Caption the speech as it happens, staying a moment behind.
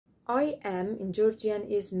I am in Georgian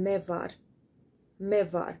is mevar.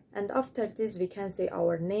 Mevar. And after this we can say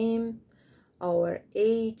our name, our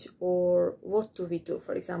age, or what do we do.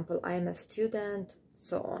 For example, I am a student,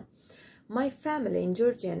 so on. My family in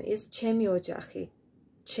Georgian is chemi ojachi.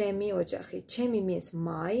 Chemi ojachi. Chemi means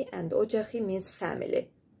my and ojachi means family.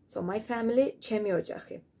 So my family, chemi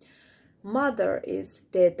ojachi. Mother is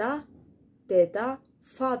deda, deda.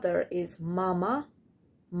 Father is mama,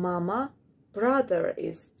 mama. Brother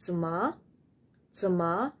is dzma,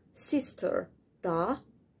 dzma. Sister, da,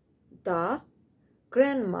 da.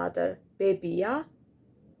 Grandmother, bebiya,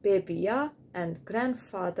 bebiya. And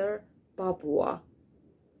grandfather, babua,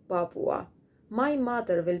 babua. My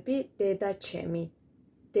mother will be deda chemi,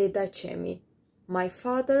 deda chemi. My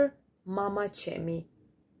father, mama chemi,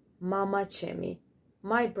 mama chemi.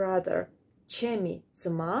 My brother, chemi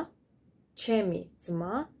dzma, chemi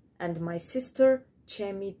dzma. And my sister,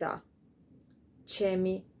 chemi da,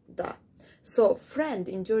 chemi da. So friend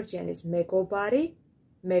in Georgian is megobari,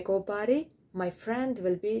 megobari. My friend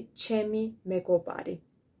will be chemi megobari,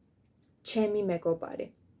 chemi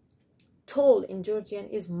megobari. Tall in Georgian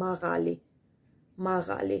is magali,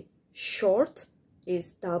 magali. Short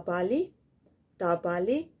is dabali,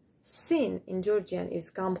 dabali. Thin in Georgian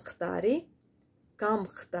is gamkhdari,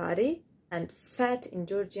 gamkhdari. And fat in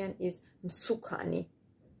Georgian is msukani,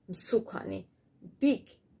 msukani. Big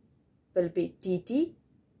will be didi,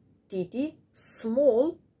 didi.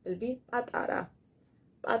 Small will be patara,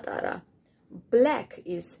 patara. Black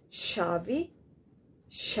is shavi,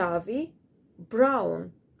 shavi.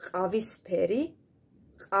 Brown, qavisperi,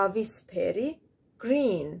 qavisperi.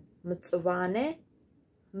 Green, mtsvane,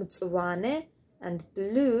 mtsvane. And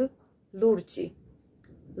blue, lurji,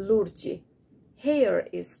 lurji. Hair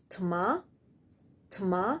is tma,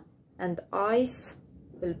 tma. And eyes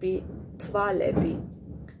will be tvalebi,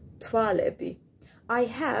 tvalebi.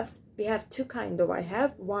 We have two kinds of I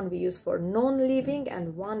have. One we use for non-living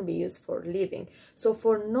and one we use for living. So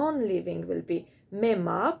for non-living will be me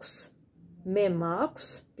max,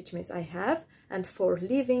 which means I have. And for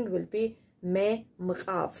living will be me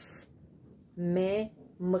mqavs, me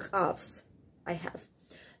mqavs, I have.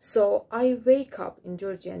 So I wake up in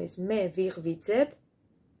Georgian is me vighvitseb,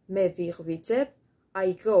 me vighvitseb.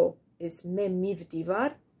 I go is me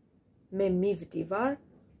mivdivar, me mivdivar.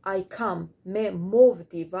 I come, me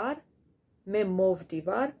movdivar, me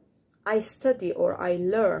movdivar. I study or I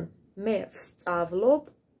learn, me vstavlob,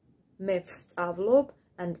 me vstavlob.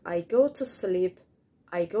 And I go to sleep,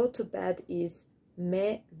 I go to bed is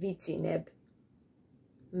me vitzineb,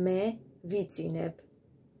 me vitzineb.